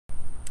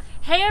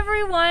Hey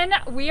everyone,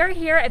 we are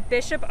here at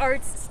Bishop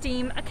Arts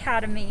STEAM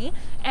Academy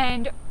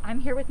and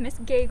I'm here with Miss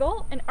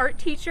Gagel, an art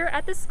teacher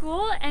at the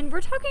school, and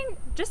we're talking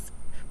just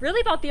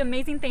really about the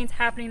amazing things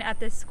happening at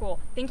this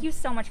school. Thank you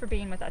so much for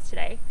being with us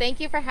today.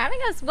 Thank you for having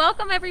us.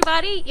 Welcome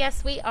everybody.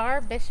 Yes, we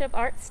are Bishop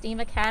Arts STEAM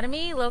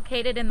Academy,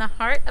 located in the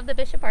heart of the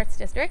Bishop Arts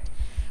District,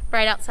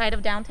 right outside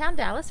of downtown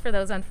Dallas for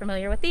those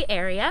unfamiliar with the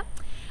area.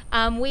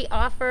 We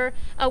offer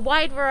a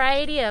wide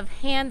variety of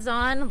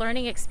hands-on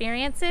learning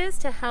experiences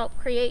to help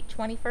create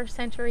 21st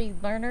century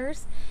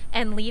learners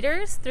and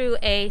leaders through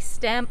a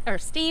STEAM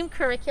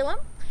curriculum.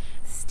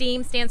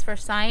 STEAM stands for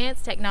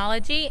science,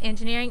 technology,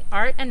 engineering,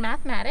 art, and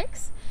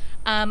mathematics.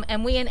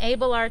 And we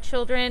enable our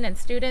children and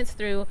students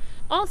through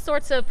all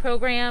sorts of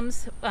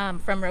programs,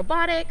 from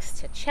robotics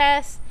to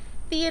chess,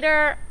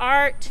 theater,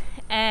 art,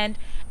 and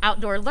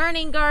outdoor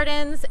learning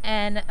gardens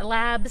and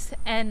labs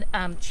and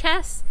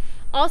chess.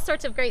 All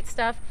sorts of great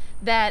stuff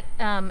that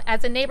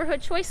as a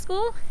neighborhood choice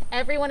school,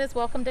 everyone is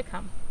welcome to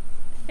come.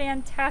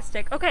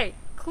 Fantastic. Okay,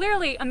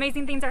 clearly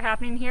amazing things are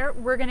happening here.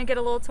 We're gonna get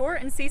a little tour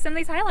and see some of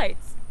these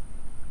highlights.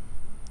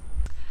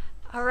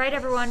 All right,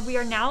 everyone, we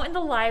are now in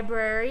the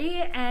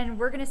library and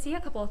we're gonna see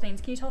a couple of things.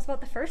 Can you tell us about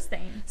the first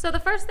thing? So the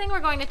first thing we're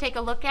going to take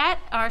a look at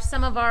are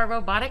some of our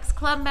robotics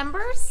club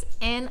members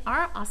in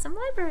our awesome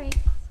library.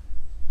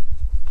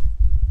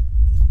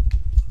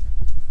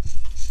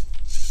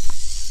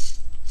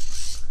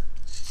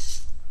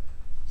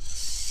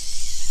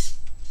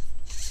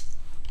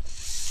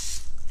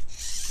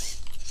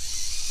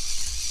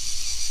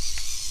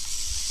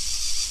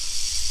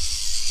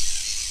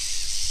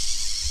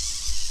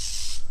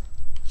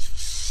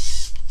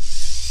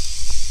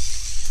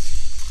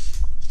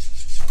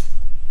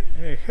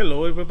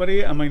 Hello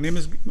everybody, my name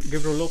is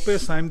Gabriel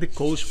Lopez. I'm the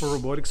coach for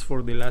robotics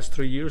for the last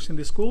 3 years in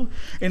the school,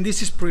 and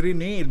this is pretty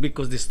neat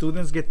because the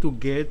students get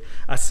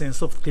a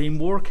sense of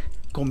teamwork,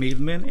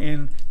 commitment,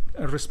 and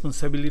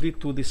responsibility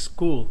to the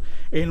school.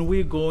 And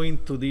we go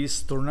into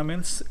these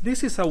tournaments.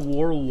 This is a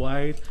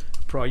worldwide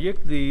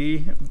project,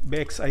 the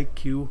BEX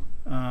IQ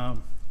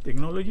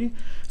technology.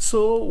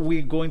 So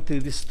we go into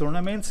these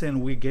tournaments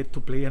and we get to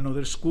play in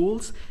other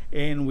schools,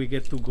 and we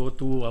get to go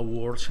to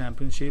world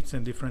championships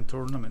and different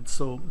tournaments.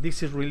 So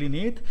this is really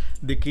neat.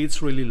 The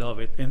kids really love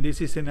it, and this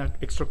is an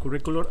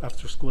extracurricular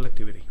after school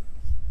activity.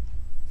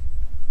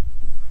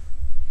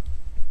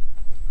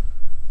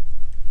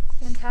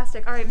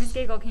 Fantastic. All right, Ms.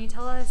 Gagel, can you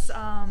tell us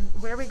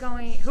where are we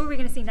going? Who are we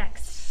going to see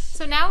next?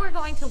 So now we're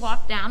going to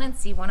walk down and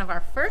see one of our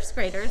first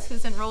graders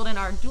who's enrolled in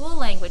our dual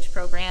language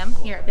program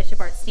here at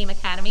Bishop Arts STEAM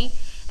Academy,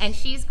 and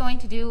she's going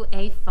to do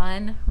a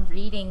fun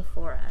reading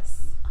for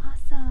us.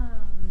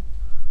 Awesome.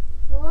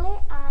 Voy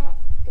a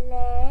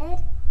leer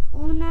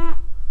un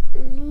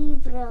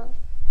libro.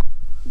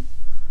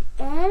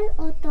 El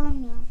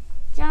otoño.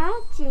 Ya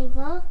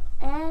llegó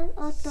el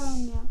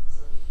otoño.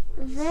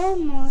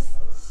 Vemos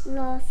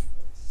los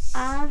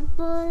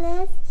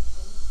árboles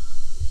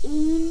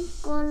en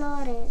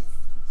colores.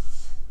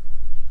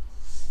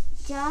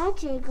 Ya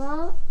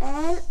llegó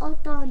el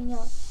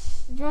otoño.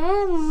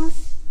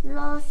 Vemos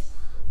los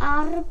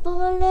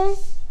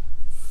árboles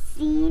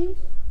sin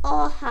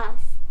hojas.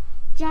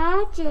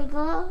 Ya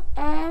llegó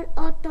el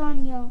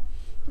otoño.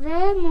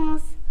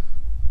 Vemos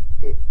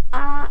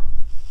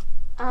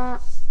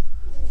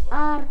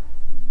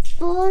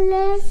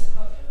árboles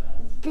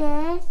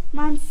de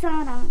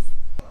manzanas.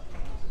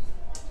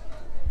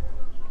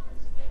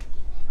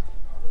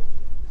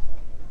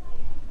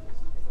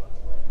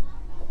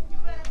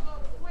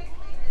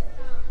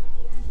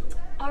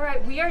 All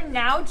right, we are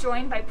now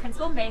joined by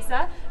Principal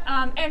Mesa,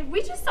 and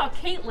we just saw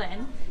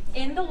Caitlin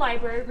in the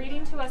library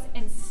reading to us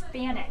in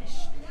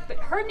Spanish, but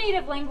her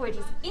native language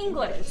is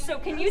English. So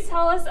can you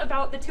tell us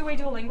about the two-way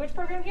dual language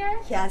program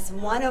here? Yes,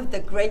 one of the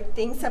great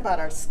things about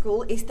our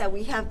school is that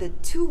we have the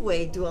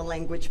two-way dual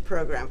language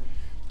program.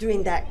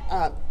 During that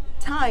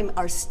time,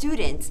 our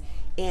students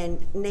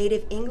and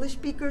native English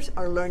speakers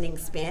are learning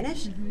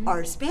Spanish.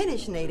 Our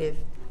Spanish native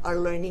are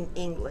learning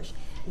English.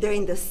 They're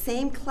in the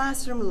same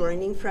classroom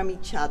learning from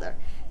each other.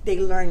 They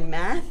learn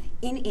math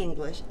in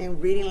English and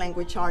reading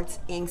language arts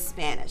in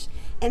Spanish.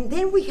 And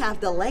then we have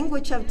the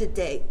language of the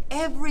day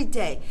every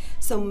day.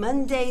 So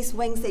Mondays,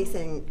 Wednesdays,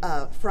 and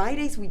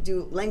Fridays, we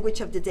do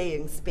language of the day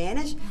in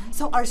Spanish.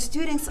 So our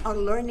students are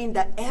learning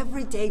the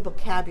everyday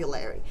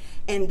vocabulary.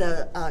 And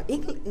the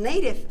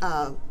native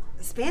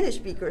Spanish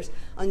speakers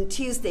on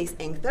Tuesdays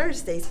and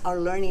Thursdays are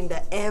learning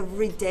the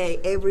everyday,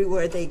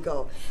 everywhere they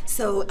go.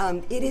 So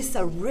it is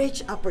a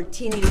rich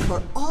opportunity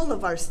for all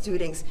of our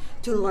students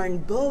to learn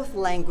both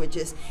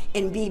languages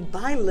and be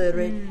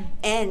biliterate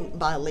and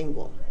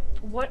bilingual.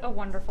 What a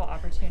wonderful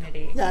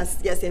opportunity. Yes,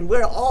 yes, and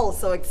we're all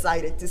so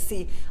excited to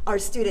see our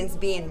students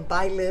being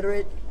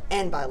biliterate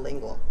and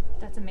bilingual.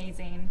 That's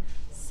amazing.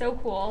 so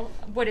cool.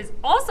 What is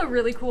also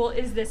really cool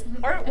is this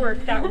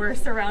artwork that we're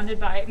surrounded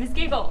by. Ms.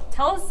 Gagel,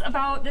 tell us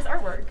about this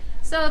artwork.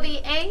 So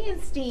the A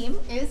in STEAM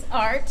is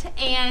art,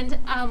 and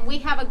we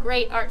have a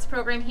great arts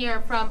program here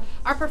from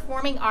our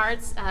performing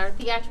arts, our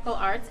theatrical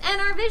arts,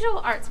 and our visual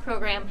arts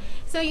program.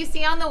 So you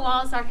see on the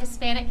walls our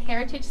Hispanic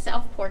heritage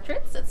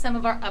self-portraits that some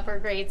of our upper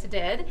grades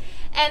did.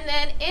 And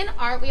then in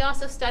art, we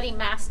also study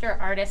master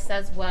artists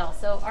as well.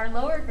 So our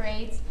lower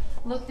grades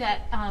looked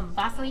at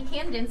Vasily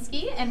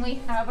Kandinsky, and we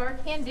have our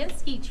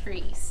Kandinsky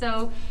tree.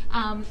 So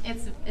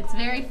it's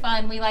very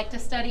fun. We like to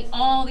study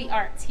all the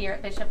arts here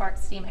at Bishop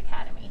Arts STEAM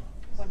Academy.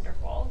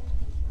 Wonderful.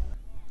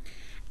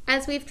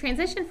 As we've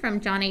transitioned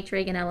from John H.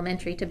 Reagan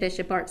Elementary to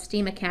Bishop Arts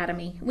STEAM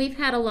Academy, we've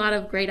had a lot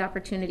of great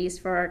opportunities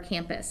for our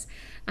campus.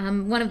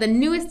 One of the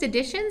newest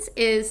additions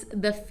is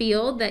the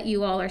field that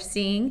you all are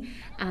seeing.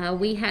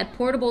 We had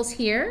portables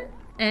here,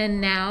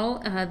 and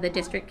now the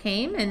district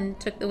came and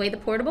took away the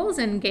portables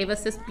and gave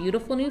us this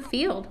beautiful new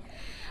field.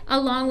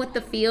 Along with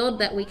the field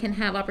that we can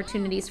have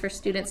opportunities for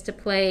students to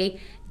play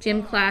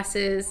gym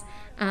classes,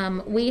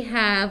 we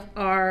have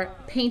our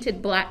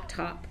painted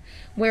blacktop,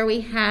 where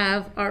we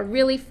have our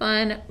really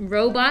fun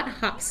robot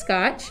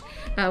hopscotch,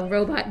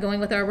 robot going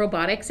with our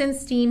robotics and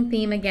STEAM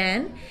theme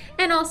again,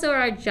 and also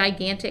our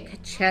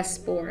gigantic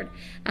chessboard.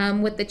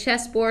 With the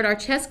chessboard, our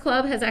chess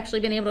club has actually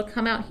been able to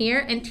come out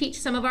here and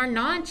teach some of our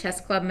non-chess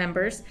club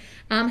members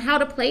how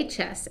to play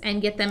chess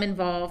and get them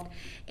involved.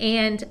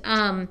 And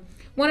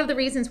one of the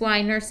reasons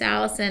why Nurse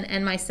Allison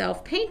and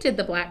myself painted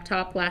the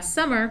blacktop last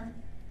summer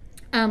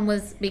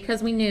was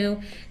because we knew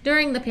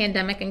during the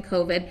pandemic and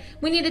COVID,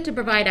 we needed to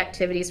provide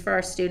activities for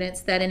our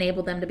students that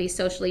enable them to be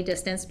socially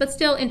distanced but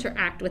still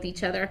interact with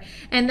each other.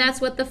 And that's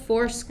what the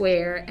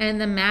Foursquare and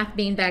the math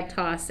beanbag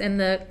toss and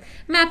the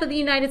map of the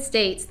United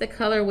States, the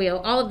color wheel,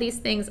 all of these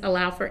things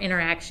allow for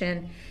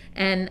interaction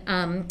and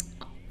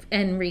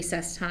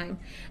recess time.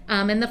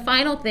 And the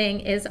final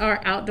thing is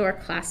our outdoor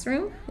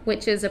classroom,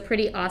 which is a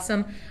pretty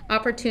awesome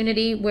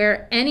opportunity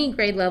where any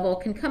grade level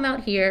can come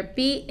out here,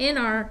 be in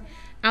our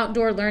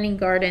outdoor learning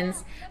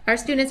gardens. Our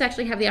students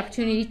actually have the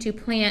opportunity to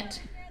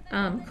plant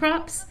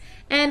crops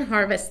and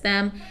harvest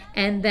them,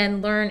 and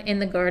then learn in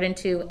the garden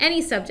too.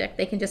 Any subject,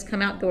 they can just come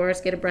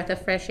outdoors, get a breath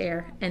of fresh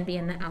air, and be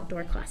in the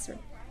outdoor classroom.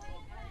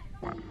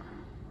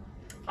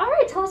 All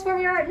right, tell us where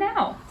we are at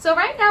now. So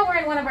right now we're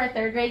in one of our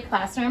third grade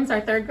classrooms.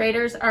 Our third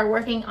graders are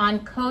working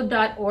on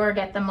code.org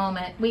at the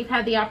moment. We've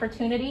had the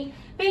opportunity,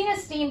 being a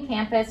STEAM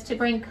campus, to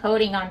bring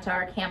coding onto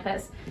our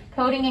campus.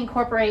 Coding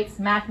incorporates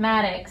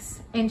mathematics,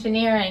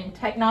 engineering,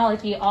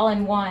 technology, all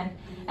in one.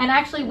 And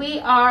actually we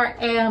are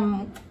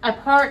a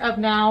part of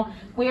now,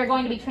 we are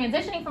going to be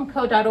transitioning from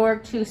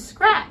code.org to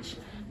Scratch,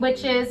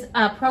 which is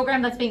a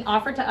program that's being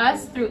offered to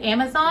us through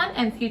Amazon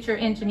and Future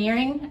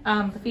Engineering,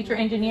 the Future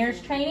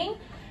Engineers training.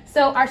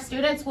 So our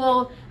students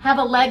will have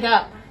a leg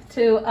up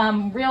to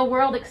real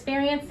world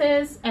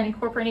experiences and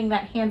incorporating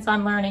that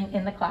hands-on learning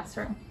in the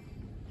classroom.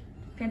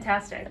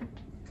 Fantastic.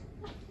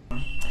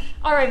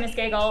 All right, Ms.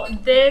 Gagel,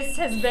 this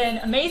has been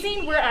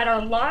amazing. We're at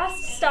our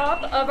last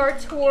stop of our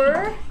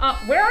tour.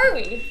 Where are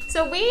we?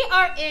 So we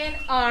are in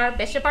our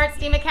Bishop Arts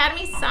STEAM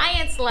Academy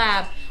Science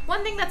Lab.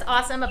 One thing that's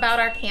awesome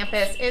about our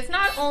campus is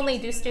not only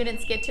do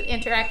students get to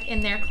interact in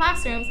their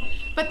classrooms,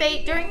 but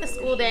during the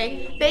school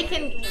day, they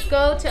can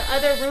go to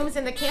other rooms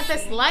in the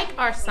campus like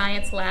our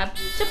science lab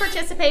to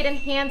participate in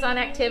hands-on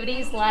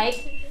activities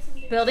like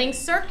building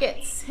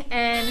circuits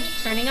and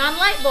turning on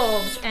light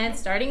bulbs and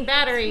starting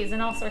batteries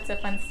and all sorts of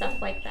fun stuff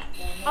like that.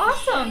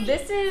 Awesome,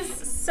 this is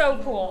so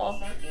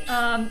cool.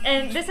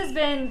 And this has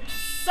been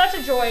such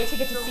a joy to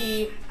get to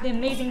see the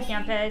amazing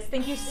campus.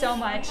 Thank you so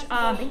much.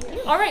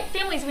 All right,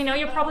 families, we know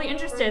you're probably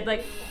interested.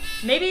 Like,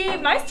 maybe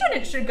my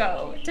students should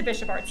go to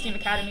Bishop Arts STEAM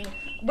Academy.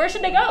 Where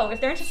should they go if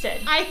they're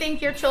interested? I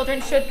think your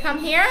children should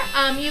come here.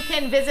 You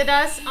can visit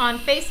us on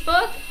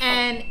Facebook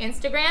and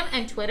Instagram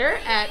and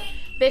Twitter at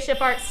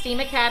Bishop Arts STEAM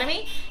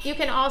Academy. You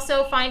can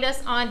also find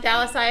us on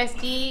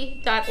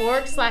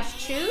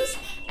dallasisd.org/choose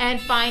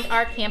and find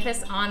our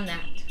campus on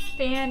that.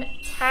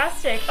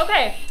 Fantastic.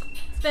 Okay,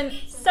 it's been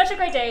such a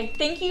great day.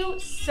 Thank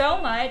you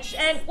so much.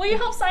 And will you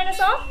help sign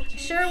us off?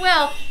 Sure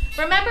will.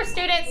 Remember,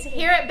 students,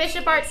 here at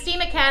Bishop Arts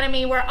STEAM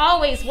Academy, we're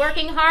always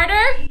working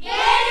harder,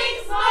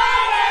 getting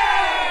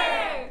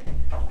smarter!